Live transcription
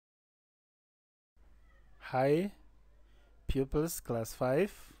Hi, pupils, class 5.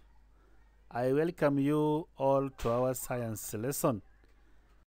 I welcome you all to our science lesson.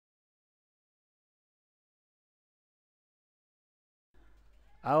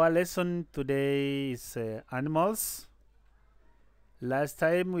 Our lesson today is animals. Last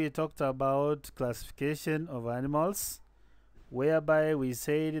time we talked about classification of animals, whereby we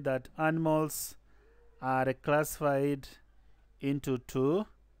said that animals are classified into two,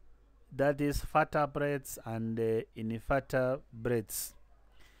 that is vertebrates and invertebrates.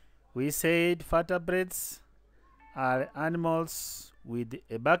 We said vertebrates are animals with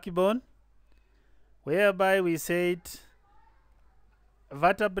a backbone, whereby we said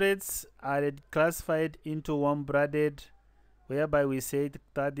vertebrates are classified into warm-blooded, whereby we said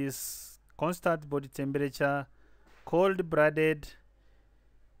that is constant body temperature, cold-blooded,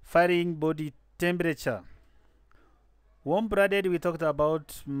 varying body temperature. Warm-blooded, we talked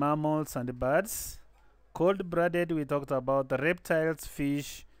about mammals and birds. Cold-blooded, we talked about reptiles,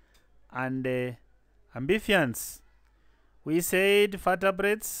 fish, and amphibians. We said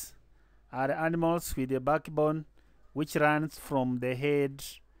vertebrates are animals with a backbone which runs from the head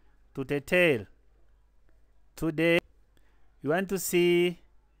to the tail. Today, we want to see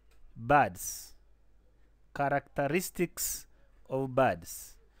birds, characteristics of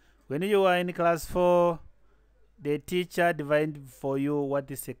birds. When you are in class 4, the teacher defined for you what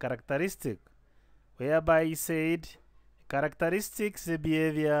is a characteristic, whereby he said characteristics is a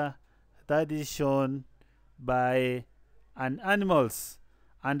behavior that is shown by an animals,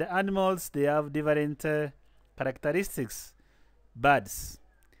 and the animals, they have different characteristics. Birds.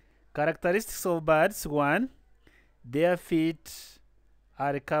 Characteristics of birds: 1. Their feet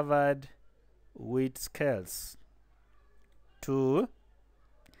are covered with scales. 2.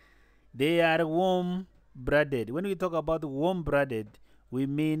 They are warm-blooded. When we talk about warm-blooded, we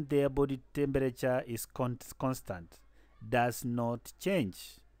mean their body temperature is constant, does not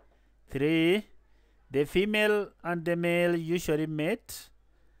change. 3. The female and the male usually mate,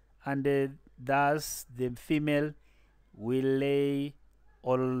 and thus the female will lay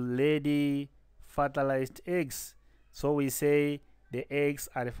already fertilized eggs. So we say the eggs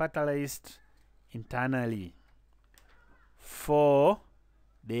are fertilized internally. 4.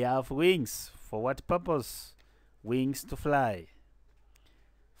 They have wings. For what purpose? Wings to fly.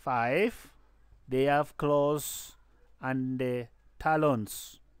 5. They have claws and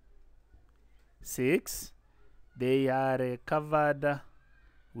talons. 6. They are covered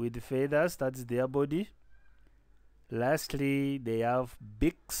with feathers, that's their body. Lastly, they have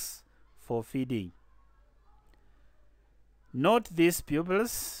beaks for feeding. Note these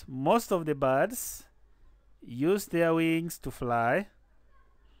pupils: most of the birds use their wings to fly.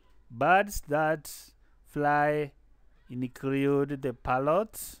 Birds that fly include the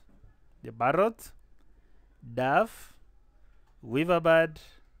parrot, dove, weaverbird,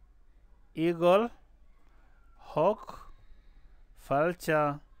 eagle, hawk,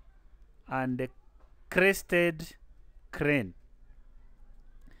 vulture, and the crested crane.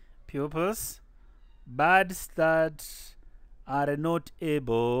 Pupils: birds that are not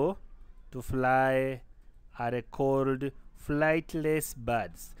able to fly are called flightless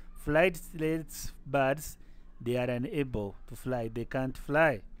birds. Flightless birds, they are unable to fly, they can't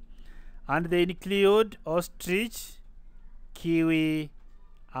fly. And they include ostrich, kiwi,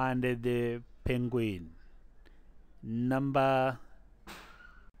 and the penguin. Number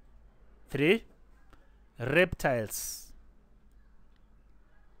 3. Reptiles.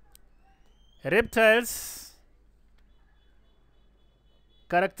 Reptiles.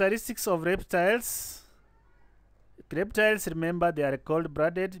 Characteristics of reptiles. Reptiles, remember, they are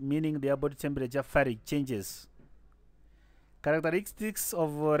cold-blooded, meaning their body temperature changes. Characteristics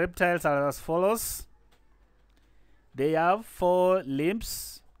of reptiles are as follows. They have 4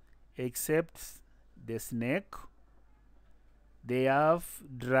 limbs, except the snake. They have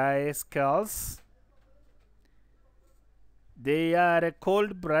dry skulls. They are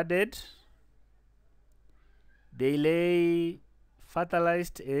cold-blooded. They lay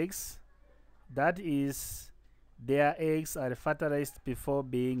fertilized eggs, that is, their eggs are fertilized before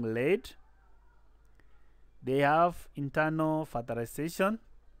being laid. They have internal fertilization.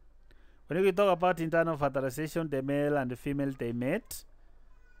 When we talk about internal fertilization, the male and the female, they mate,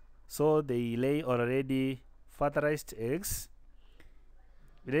 so they lay already fertilized eggs.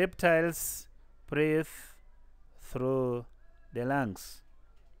 Reptiles breathe through the lungs.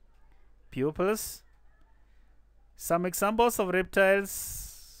 Pupils: some examples of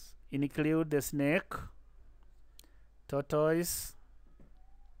reptiles include the snake, tortoise,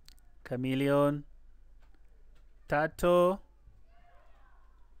 chameleon, turtle,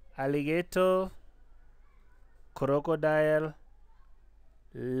 alligator, crocodile,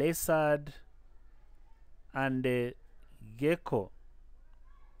 lizard, and gecko.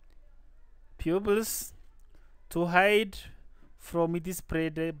 Pupils, to hide from its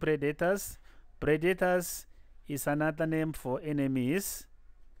predators. Predators is another name for enemies.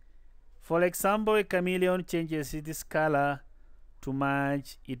 For example, a chameleon changes its color to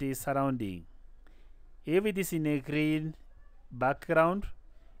match its surrounding. If it is in a green background,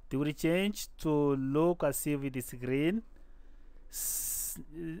 it will change to look as if it is green.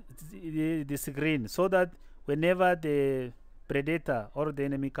 It is green, so that whenever the predator or the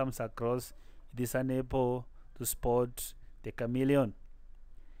enemy comes across, it is unable to spot the chameleon.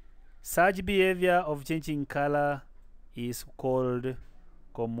 Such behavior of changing color is called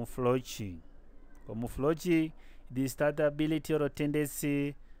camouflaging. Camouflaging is that ability or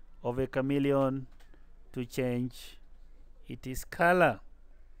tendency of a chameleon to change its color.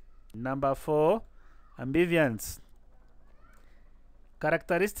 Number 4, amphibians.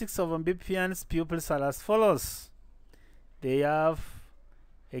 Characteristics of amphibians pupils are as follows. They have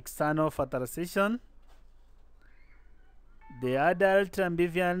external fertilization. The adult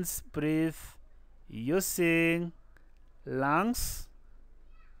amphibians breathe using lungs,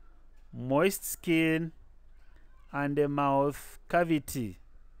 moist skin, and a mouth cavity,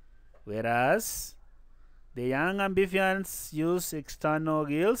 whereas the young amphibians use external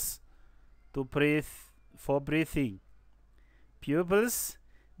gills to breathe for breathing. Pupils,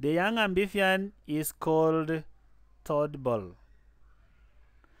 the young amphibian is called tadpole.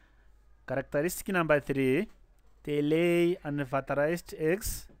 Characteristic number 3, they lay unfertilized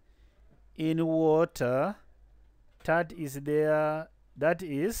eggs in water. That is,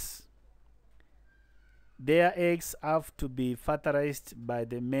 their eggs have to be fertilized by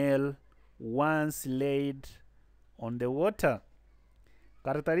the male once laid on the water.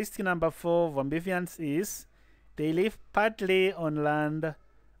 Characteristic number 4 of amphibians is they live partly on land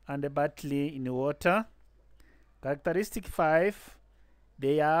and partly in water. Characteristic 5,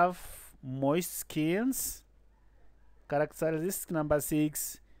 they have moist skins. Characteristic number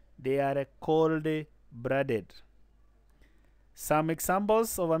 6, they are cold-blooded. Some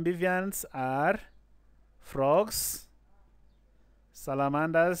examples of amphibians are frogs,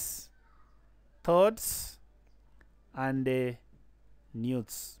 salamanders, toads, and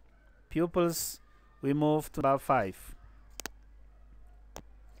newts. Pupils, we move to number 5.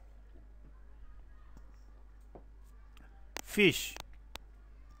 Fish.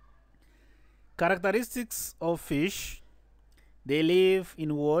 Characteristics of fish: they live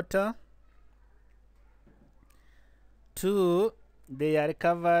in water. 2, they are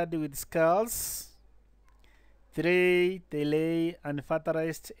covered with scales. 3, they lay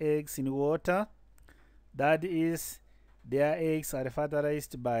unfertilized eggs in water. That is, their eggs are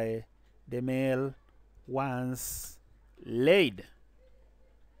fertilized by the male once laid.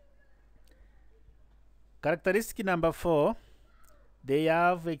 Characteristic number 4, they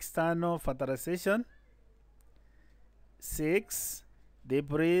have external fertilization. 6, they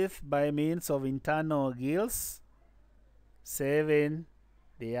breathe by means of internal gills. 7,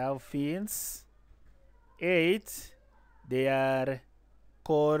 they have fins. 8, they are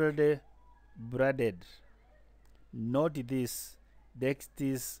cold-blooded. Note this, take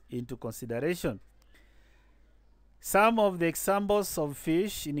this into consideration. Some of the examples of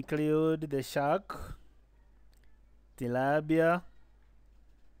fish include the shark, tilapia,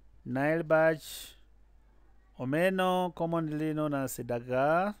 Nile perch, omeno, commonly known as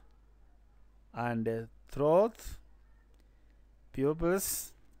dagar, and trout.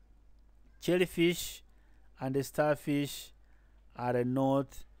 Pupils, jellyfish, and starfish are not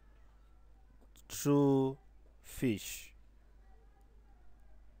true fish.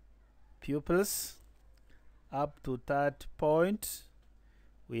 Pupils, up to that point,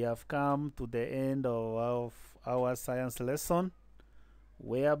 we have come to the end of our science lesson,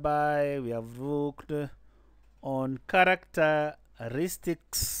 whereby we have looked on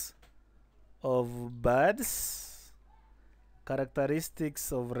characteristics of birds,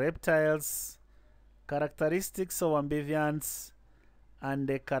 characteristics of reptiles, characteristics of amphibians, and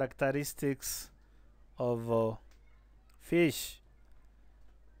the characteristics of fish.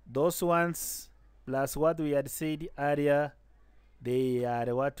 Those ones, plus what we had said earlier, they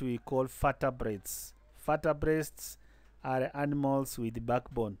are what we call vertebrates. Vertebrates are animals with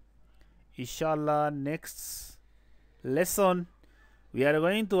backbone. Inshallah, next lesson, we are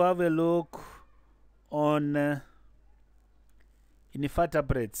going to have a look on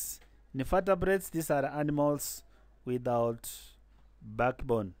invertebrates. Invertebrates, these are animals without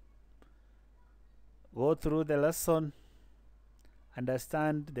backbone. Go through the lesson,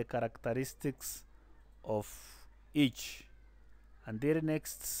 understand the characteristics of each. Until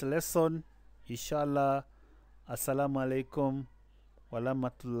next lesson, inshallah. Assalamu alaikum wa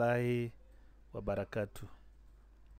rahmatullahi wa barakatuh.